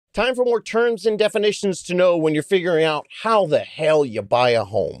Time for more terms and definitions to know when you're figuring out how the hell you buy a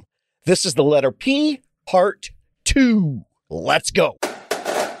home. This is the letter P, part 2. Let's go.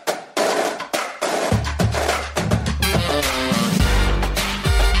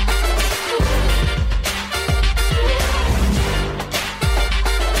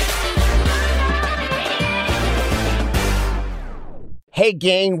 Hey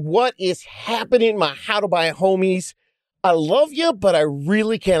gang, what is happening, my How to Buy a Homies? I love you, but I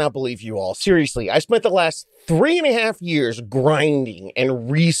really cannot believe you all. Seriously, I spent the last 3.5 years grinding and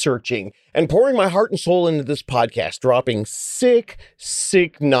researching and pouring my heart and soul into this podcast, dropping sick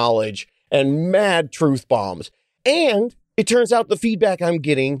knowledge and mad truth bombs. And it turns out the feedback I'm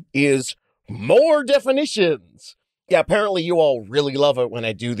getting is more definitions. Yeah, apparently you all really love it when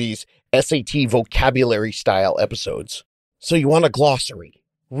I do these SAT vocabulary style episodes. So you want a glossary?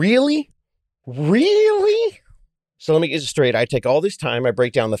 Really? So let me get it straight. I take all this time, I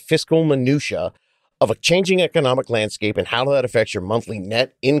break down the fiscal minutia of a changing economic landscape and how that affects your monthly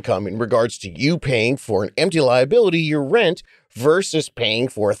net income in regards to you paying for an empty liability, your rent, versus paying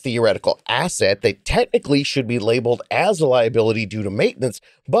for a theoretical asset that technically should be labeled as a liability due to maintenance,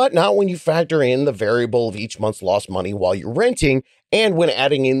 but not when you factor in the variable of each month's lost money while you're renting, and when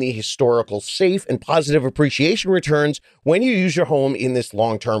adding in the historical safe and positive appreciation returns when you use your home in this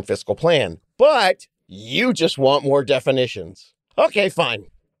long-term fiscal plan. But you just want more definitions. Okay, fine.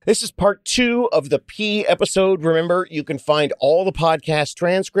 This is part 2 of the P episode. Remember, you can find all the podcast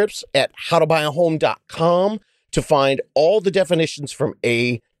transcripts at howtobuyahome.com to find all the definitions from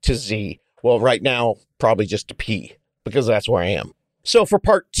A to Z. Well, right now, probably just a P, because that's where I am. So for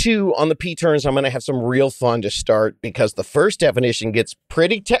part 2 on the P terms, I'm going to have some real fun to start because the first definition gets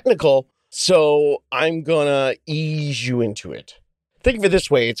pretty technical, so I'm going to ease you into it. Think of it this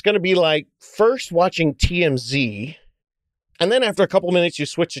way. It's going to be like first watching TMZ, and then after a couple minutes, you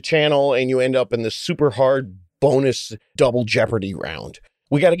switch the channel and you end up in the super hard bonus double Jeopardy round.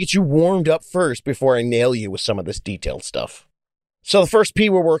 We got to get you warmed up first before I nail you with some of this detailed stuff. So the first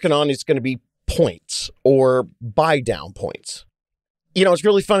P we're working on is going to be points or buy down points. You know, it's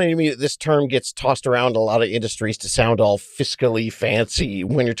really funny to me that this term gets tossed around a lot of industries to sound all fiscally fancy.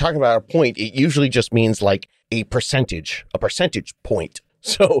 When you're talking about a point, it usually just means like a percentage point.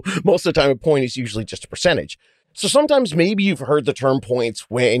 So most of the time a point is usually just a percentage. So sometimes maybe you've heard the term points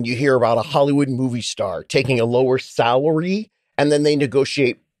when you hear about a Hollywood movie star taking a lower salary and then they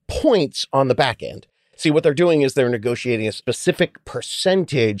negotiate points on the back end. See, what they're doing is they're negotiating a specific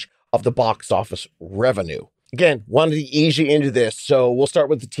percentage of the box office revenue. Again, wanted to ease you into this, so we'll start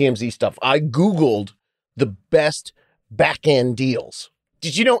with the TMZ stuff. I Googled the best back-end deals.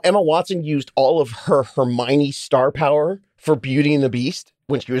 Did you know Emma Watson used all of her Hermione star power for Beauty and the Beast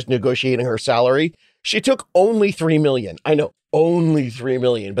when she was negotiating her salary? She took only $3 million. I know, only $3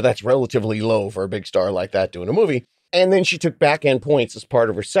 million, but that's relatively low for a big star like that doing a movie. And then she took back-end points as part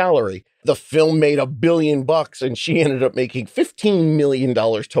of her salary. The film made $1 billion, and she ended up making $15 million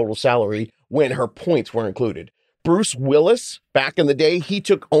total salary when her points were included. Bruce Willis, back in the day, he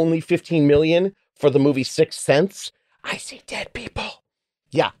took only $15 million for the movie Sixth Sense. I see dead people.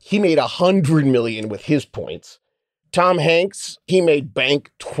 Yeah, he made $100 million with his points. Tom Hanks, he made bank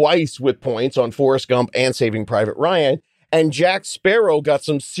twice with points on Forrest Gump and Saving Private Ryan. And Jack Sparrow got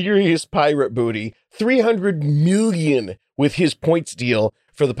some serious pirate booty, $300 million with his points deal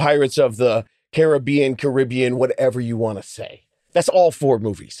for the Pirates of the Caribbean, whatever you want to say. That's all 4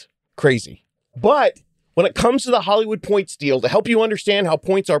 movies. Crazy. But when it comes to the Hollywood points deal, to help you understand how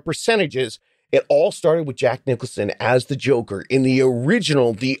points are percentages, it all started with Jack Nicholson as the Joker in the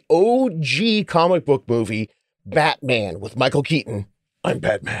original, the OG comic book movie, Batman with Michael Keaton. I'm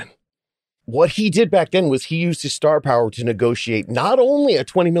Batman. What he did back then was he used his star power to negotiate not only a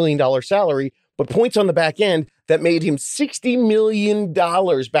 $20 million salary, but points on the back end that made him $60 million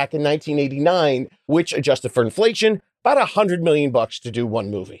back in 1989, which adjusted for inflation, about $100 million to do one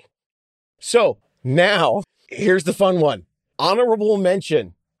movie. So now here's the fun one. Honorable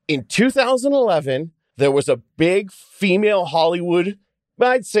mention. In 2011, there was a big female Hollywood,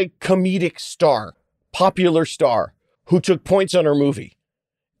 I'd say comedic star, popular star, who took points on her movie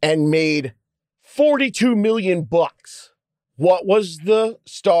and made $42 million. What was the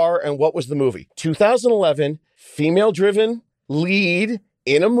star and what was the movie? 2011, female-driven lead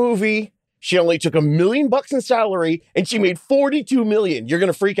in a movie. She only took $1 million in salary and she made $42 million. You're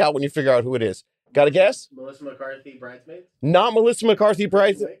going to freak out when you figure out who it is. Got a guess? Melissa McCarthy, Bridesmaids? Not Melissa McCarthy,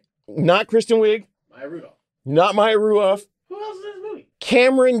 Bridesmaids. Not Kristen Wiig. Maya Rudolph. Not Maya Rudolph. Who else is in this movie?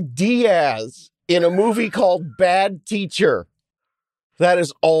 Cameron Diaz in a movie called Bad Teacher. That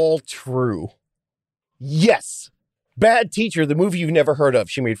is all true. Yes. Bad Teacher, the movie you've never heard of,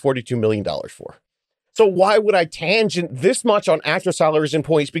 she made $42 million for. So why would I tangent this much on actor salaries and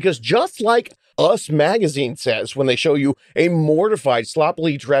points? Because just like Us Magazine says when they show you a mortified,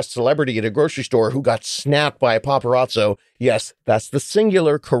 sloppily dressed celebrity at a grocery store who got snapped by a paparazzo, yes, that's the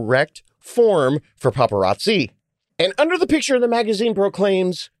singular correct form for paparazzi. And under the picture, the magazine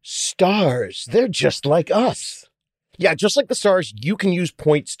proclaims, stars, they're just like us. Yeah, just like the stars, you can use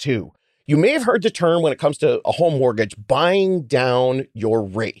points too. You may have heard the term when it comes to a home mortgage, buying down your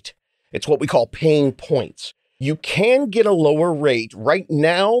rate. It's what we call paying points. You can get a lower rate. Right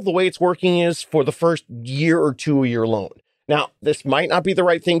now, the way it's working is for the first year or two of your loan. Now, this might not be the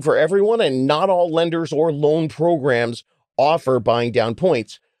right thing for everyone, and not all lenders or loan programs offer buying down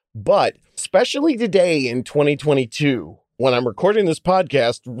points. But especially today in 2022, when I'm recording this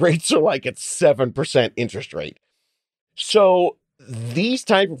podcast, rates are like at 7% interest rate. So these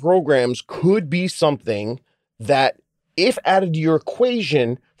type of programs could be something that, if added to your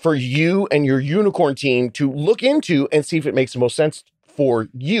equation, for you and your unicorn team to look into and see if it makes the most sense for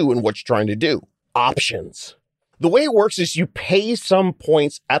you and what you're trying to do. Options. The way it works is you pay some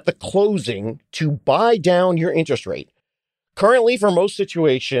points at the closing to buy down your interest rate. Currently, for most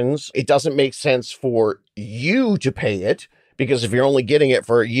situations, it doesn't make sense for you to pay it, because if you're only getting it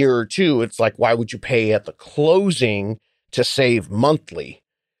for a year or two, it's like, why would you pay at the closing to save monthly?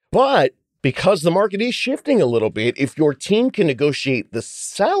 But because the market is shifting a little bit, if your team can negotiate the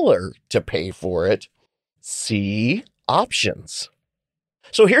seller to pay for it, see options.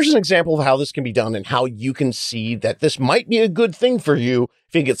 So here's an example of how this can be done and how you can see that this might be a good thing for you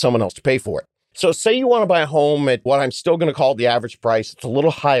if you get someone else to pay for it. So say you want to buy a home at what I'm still going to call the average price. It's a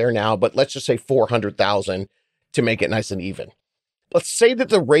little higher now, but let's just say $400,000 to make it nice and even. Let's say that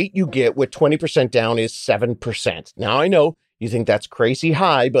the rate you get with 20% down is 7%. Now I know you think that's crazy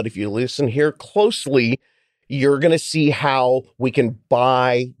high, but if you listen here closely, you're going to see how we can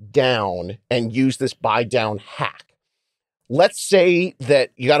buy down and use this buy down hack. Let's say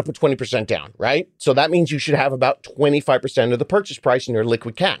that you got to put 20% down, right? So that means you should have about 25% of the purchase price in your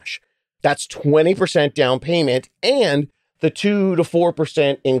liquid cash. That's 20% down payment and the 2 to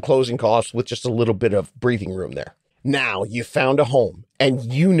 4% in closing costs with just a little bit of breathing room there. Now you found a home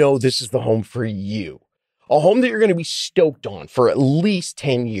and you know this is the home for you. A home that you're going to be stoked on for at least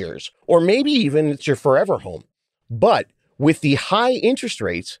 10 years, or maybe even it's your forever home. But with the high interest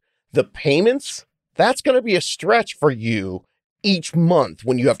rates, the payments, that's going to be a stretch for you each month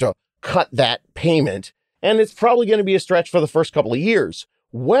when you have to cut that payment. And it's probably going to be a stretch for the first couple of years.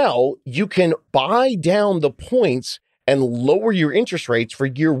 Well, you can buy down the points and lower your interest rates for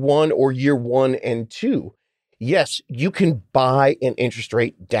year one or year 1 and 2. Yes, you can buy an interest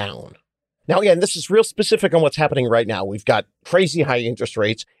rate down. Now, again, this is real specific on what's happening right now. We've got crazy high interest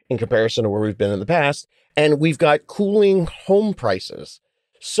rates in comparison to where we've been in the past, and we've got cooling home prices.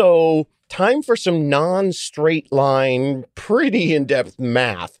 So time for some non-straight line, pretty in-depth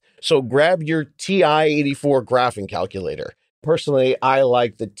math. So grab your TI-84 graphing calculator. Personally, I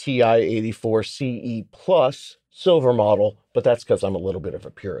like the TI-84 CE Plus silver model, but that's because I'm a little bit of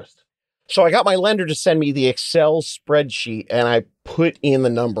a purist. So I got my lender to send me the Excel spreadsheet, and I put in the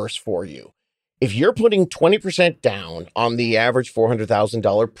numbers for you. If you're putting 20% down on the average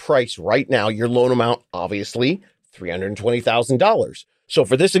 $400,000 price right now, your loan amount, obviously, $320,000. So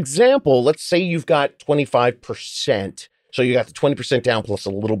for this example, let's say you've got 25%. So you got the 20% down plus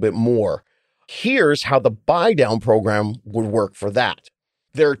a little bit more. Here's how the buy down program would work for that.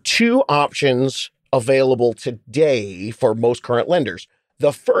 There are 2 options available today for most current lenders.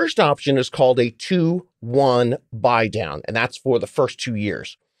 The first option is called a 2-1 buy down, and that's for the first 2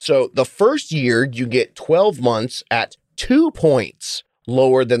 years. So the first year, you get 12 months at 2 points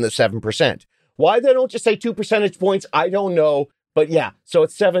lower than the 7%. Why they don't just say 2 percentage points, I don't know. But yeah, so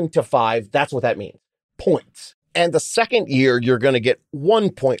it's 7 to 5. That's what that means. Points. And the second year, you're going to get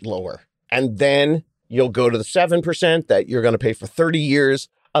 1 point lower. And then you'll go to the 7% that you're going to pay for 30 years,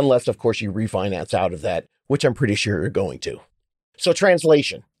 unless, of course, you refinance out of that, which I'm pretty sure you're going to. So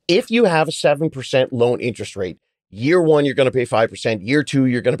translation, if you have a 7% loan interest rate, year 1, you're going to pay 5%. Year 2,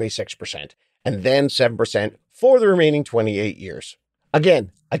 you're going to pay 6%. And then 7% for the remaining 28 years.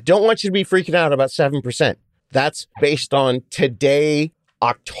 Again, I don't want you to be freaking out about 7%. That's based on today,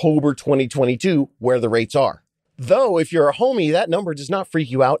 October 2022, where the rates are. Though, if you're a homie, that number does not freak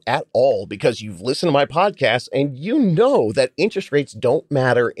you out at all because you've listened to my podcast and you know that interest rates don't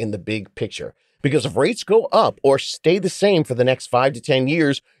matter in the big picture. Because if rates go up or stay the same for the next 5 to 10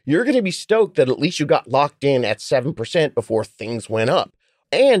 years, you're going to be stoked that at least you got locked in at 7% before things went up.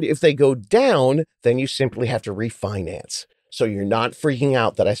 And if they go down, then you simply have to refinance. So you're not freaking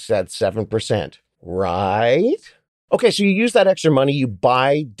out that I said 7%, right? Okay, so you use that extra money, you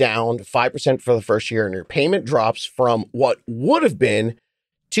buy down 5% for the first year, and your payment drops from what would have been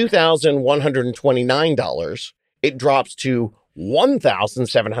 $2,129. It drops to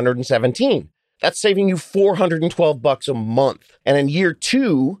 $1,717. That's saving you $412 a month. And in year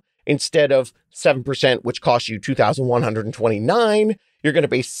two, instead of 7%, which costs you $2,129, you're going to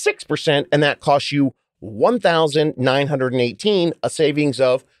pay 6%, and that costs you $1,918, a savings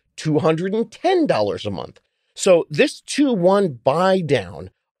of $210 a month. So this 2-1 buy down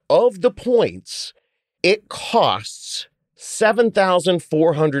of the points, it costs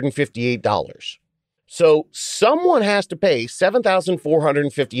 $7,458. So someone has to pay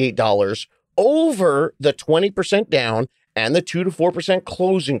 $7,458 over the 20% down and the 2 to 4%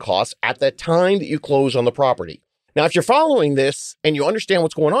 closing costs at the time that you close on the property. Now, if you're following this and you understand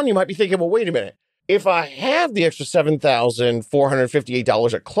what's going on, you might be thinking, well, wait a minute. If I have the extra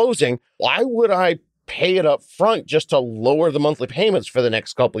 $7,458 at closing, why would I pay it up front just to lower the monthly payments for the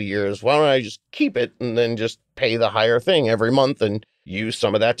next couple of years? Why don't I just keep it and then just pay the higher thing every month and use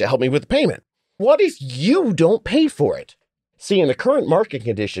some of that to help me with the payment? What if you don't pay for it? See, in the current market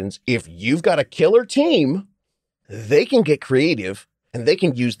conditions, if you've got a killer team, they can get creative and they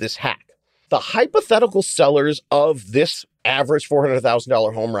can use this hack. The hypothetical sellers of this average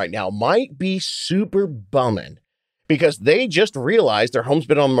 $400,000 home right now might be super bumming because they just realized their home's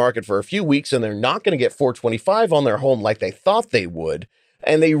been on the market for a few weeks and they're not going to get $425 on their home like they thought they would.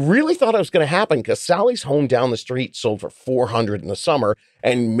 And they really thought it was going to happen because Sally's home down the street sold for $400 in the summer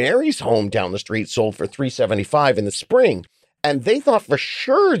and Mary's home down the street sold for $375 in the spring. And they thought for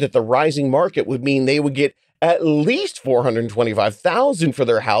sure that the rising market would mean they would get at least $425,000 for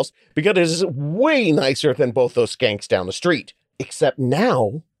their house because it is way nicer than both those skanks down the street. Except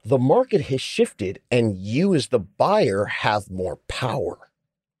now the market has shifted and you as the buyer have more power.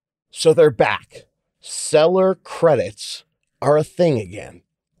 So they're back. Seller credits are a thing again.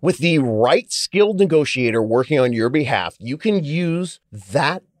 With the right skilled negotiator working on your behalf, you can use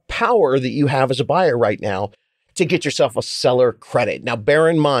that power that you have as a buyer right now to get yourself a seller credit. Now, bear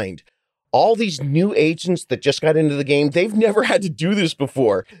in mind, all these new agents that just got into the game, they've never had to do this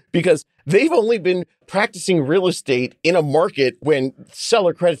before because they've only been practicing real estate in a market when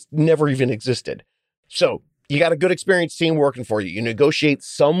seller credits never even existed. So you got a good experienced team working for you. You negotiate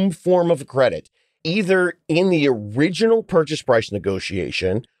some form of a credit, either in the original purchase price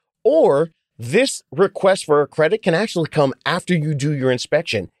negotiation or this request for a credit can actually come after you do your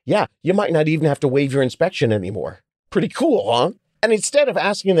inspection. Yeah, you might not even have to waive your inspection anymore. Pretty cool, huh? And instead of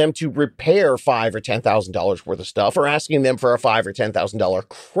asking them to repair $5,000 or $10,000 worth of stuff or asking them for a $5,000 or $10,000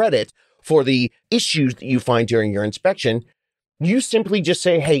 credit for the issues that you find during your inspection, you simply just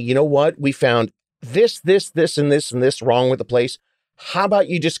say, hey, you know what? We found this, and this wrong with the place. How about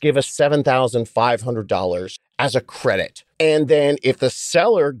you just give us $7,500 as a credit? And then if the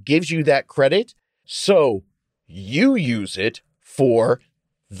seller gives you that credit, so you use it for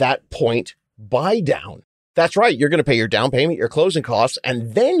that point buy down. That's right. You're going to pay your down payment, your closing costs,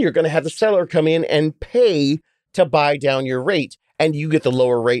 and then you're going to have the seller come in and pay to buy down your rate. And you get the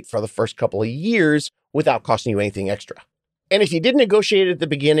lower rate for the first couple of years without costing you anything extra. And if you did negotiate at the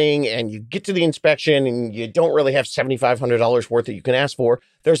beginning and you get to the inspection and you don't really have $7,500 worth that you can ask for,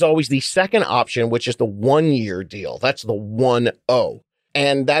 there's always the second option, which is the 1-year deal. That's the 1-0.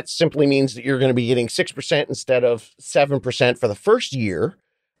 And that simply means that you're going to be getting 6% instead of 7% for the first year.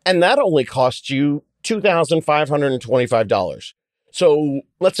 And that only costs you $2,525. So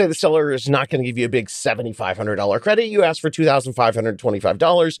let's say the seller is not going to give you a big $7,500 credit. You ask for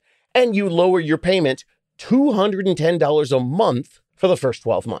 $2,525 and you lower your payment $210 a month for the first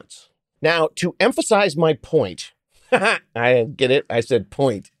 12 months. Now, to emphasize my point, I get it. I said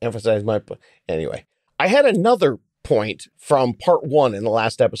point, emphasize my point. Anyway, I had another point from part 1 in the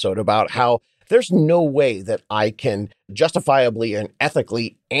last episode about how there's no way that I can justifiably and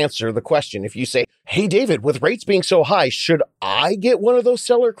ethically answer the question. If you say, hey, David, with rates being so high, should I get one of those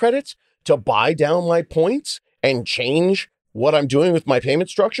seller credits to buy down my points and change what I'm doing with my payment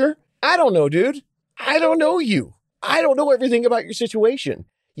structure? I don't know, dude. I don't know you. I don't know everything about your situation.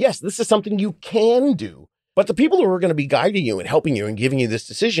 Yes, this is something you can do. But the people who are going to be guiding you and helping you and giving you this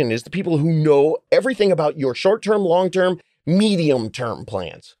decision is the people who know everything about your short-term, long-term, medium-term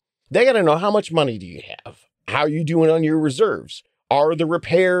plans. They got to know how much money do you have? How are you doing on your reserves? Are the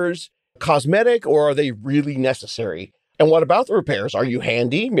repairs cosmetic or are they really necessary? And what about the repairs? Are you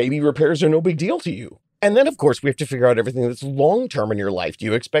handy? Maybe repairs are no big deal to you. And then, of course, we have to figure out everything that's long-term in your life. Do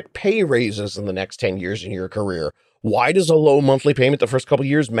you expect pay raises in the next 10 years in your career? Why does a low monthly payment the first couple of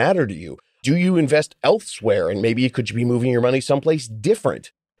years matter to you? Do you invest elsewhere? And maybe could you be moving your money someplace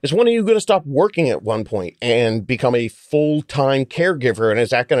different? Is one of you going to stop working at one point and become a full-time caregiver? And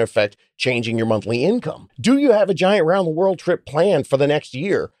is that going to affect changing your monthly income? Do you have a giant round-the-world trip planned for the next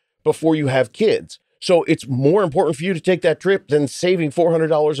year before you have kids? So it's more important for you to take that trip than saving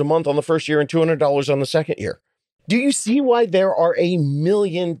 $400 a month on the first year and $200 on the second year. Do you see why there are a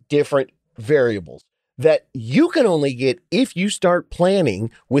million different variables that you can only get if you start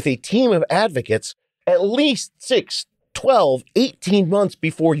planning with a team of advocates at least 6, 12, 18 months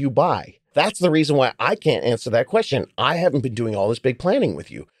before you buy? That's the reason why I can't answer that question. I haven't been doing all this big planning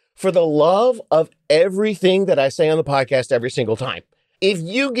with you. For the love of everything that I say on the podcast every single time, if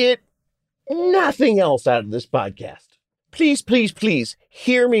you get nothing else out of this podcast, please, please, please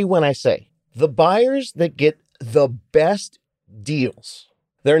hear me when I say the buyers that get the best deals,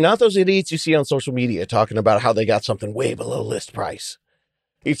 they're not those idiots you see on social media talking about how they got something way below list price.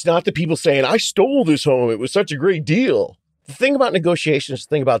 It's not the people saying, I stole this home, it was such a great deal. The thing about negotiations, the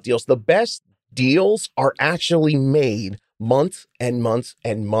thing about deals, the best deals are actually made months and months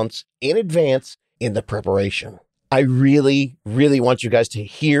and months in advance in the preparation. I really, really want you guys to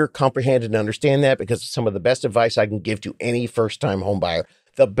hear, comprehend, and understand that, because it's some of the best advice I can give to any first-time home buyer.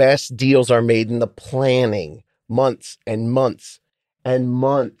 The best deals are made in the planning, months and months and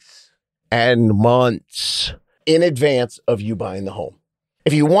months and months in advance of you buying the home.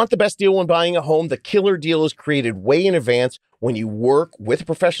 If you want the best deal when buying a home, the killer deal is created way in advance when you work with a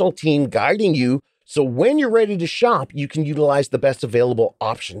professional team guiding you. So when you're ready to shop, you can utilize the best available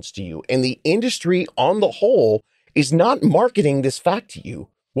options to you. And the industry on the whole is not marketing this fact to you.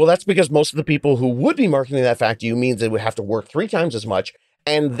 Well, that's because most of the people who would be marketing that fact to you means they would have to work 3 times as much,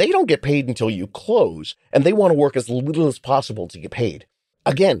 and they don't get paid until you close, and they want to work as little as possible to get paid.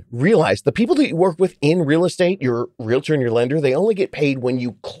 Again, realize the people that you work with in real estate, your realtor and your lender, they only get paid when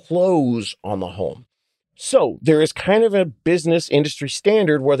you close on the home. So there is kind of a business industry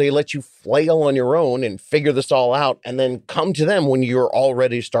standard where they let you flail on your own and figure this all out and then come to them when you're all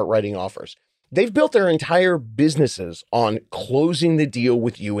ready to start writing offers. They've built their entire businesses on closing the deal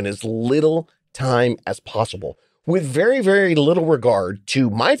with you in as little time as possible, with very, very little regard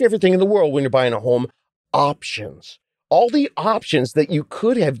to my favorite thing in the world when you're buying a home, options. All the options that you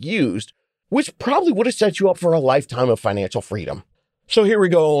could have used, which probably would have set you up for a lifetime of financial freedom. So here we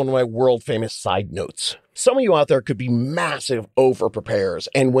go on my world famous side notes. Some of you out there could be massive over preparers.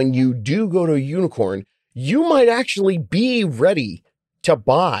 And when you do go to a unicorn, you might actually be ready to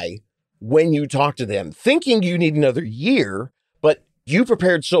buy when you talk to them, thinking you need another year, but you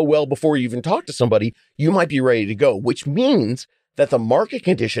prepared so well before you even talk to somebody, you might be ready to go, which means that the market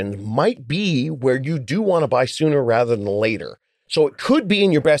conditions might be where you do want to buy sooner rather than later. So it could be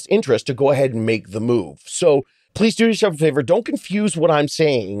in your best interest to go ahead and make the move. So please do yourself a favor. Don't confuse what I'm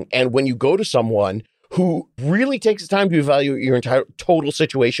saying. And when you go to someone who really takes the time to evaluate your entire total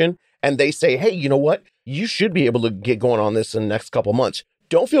situation, and they say, hey, you know what? You should be able to get going on this in the next couple months.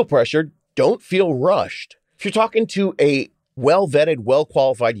 Don't feel pressured. Don't feel rushed. If you're talking to a well-vetted,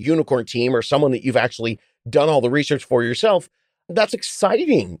 well-qualified unicorn team or someone that you've actually done all the research for yourself, that's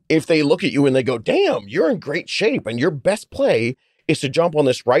exciting. If they look at you and they go, damn, you're in great shape and your best play is to jump on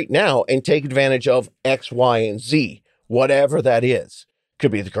this right now and take advantage of X, Y, and Z, whatever that is.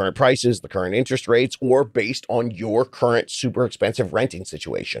 Could be the current prices, the current interest rates, or based on your current super expensive renting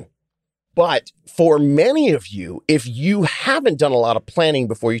situation. But for many of you, if you haven't done a lot of planning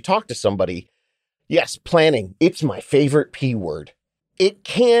before you talk to somebody, yes, planning, it's my favorite P word. It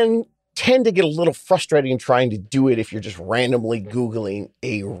can tend to get a little frustrating trying to do it if you're just randomly Googling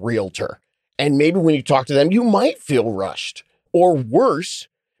a realtor. And maybe when you talk to them, you might feel rushed. Or worse,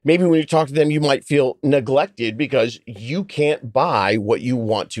 maybe when you talk to them, you might feel neglected because you can't buy what you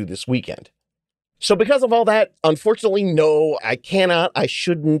want to this weekend. So because of all that, unfortunately, no, I cannot, I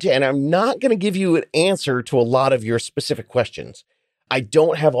shouldn't, and I'm not going to give you an answer to a lot of your specific questions. I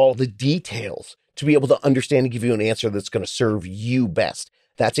don't have all the details to be able to understand and give you an answer that's going to serve you best.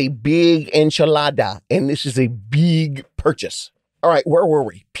 That's a big enchilada, and this is a big purchase. All right, where were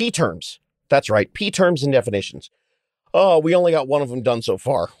we? P terms. That's right, P terms and definitions. Oh, we only got one of them done so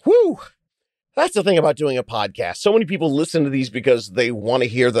far. Whew! That's the thing about doing a podcast. So many people listen to these because they want to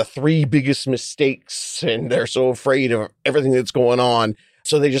hear the 3 biggest mistakes, and they're so afraid of everything that's going on.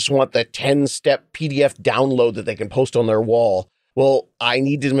 So they just want the 10-step PDF download that they can post on their wall. Well, I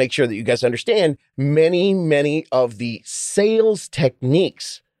need to make sure that you guys understand many of the sales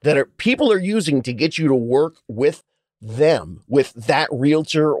techniques that people are using to get you to work with them, with that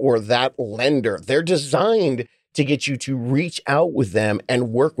realtor or that lender. They're designed to get you to reach out with them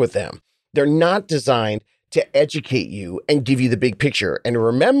and work with them. They're not designed to educate you and give you the big picture. And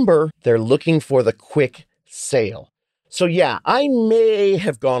remember, they're looking for the quick sale. So yeah, I may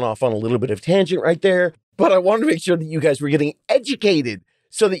have gone off on a little bit of tangent right there, but I wanted to make sure that you guys were getting educated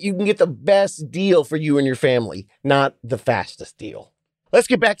so that you can get the best deal for you and your family, not the fastest deal. Let's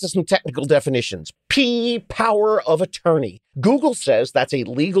get back to some technical definitions. P, power of attorney. Google says that's a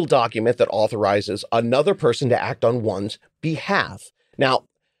legal document that authorizes another person to act on one's behalf. Now,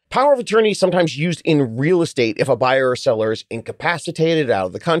 power of attorney is sometimes used in real estate if a buyer or seller is incapacitated, out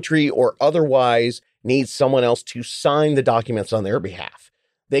of the country, or otherwise needs someone else to sign the documents on their behalf.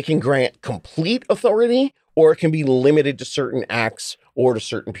 They can grant complete authority, or it can be limited to certain acts or to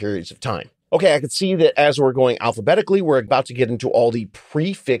certain periods of time. Okay, I can see that as we're going alphabetically, we're about to get into all the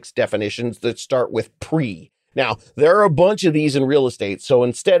prefix definitions that start with pre. Now, there are a bunch of these in real estate, so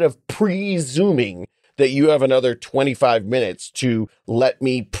instead of presuming that you have another 25 minutes to let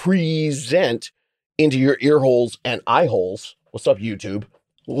me present into your ear holes and eye holes, what's up, YouTube?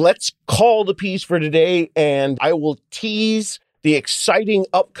 Let's call the piece for today, and I will tease the exciting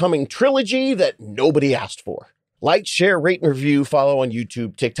upcoming trilogy that nobody asked for. Like, share, rate, and review, follow on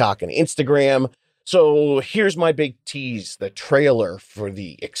YouTube, TikTok, and Instagram. So here's my big tease, the trailer for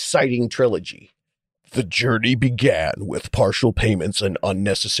the exciting trilogy. The journey began with partial payments and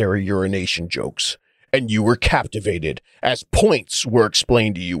unnecessary urination jokes, and you were captivated as points were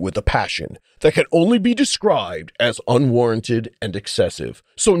explained to you with a passion that can only be described as unwarranted and excessive.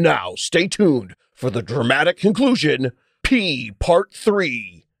 So now, stay tuned for the dramatic conclusion, P Part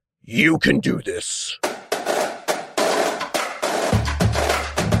 3. You can do this.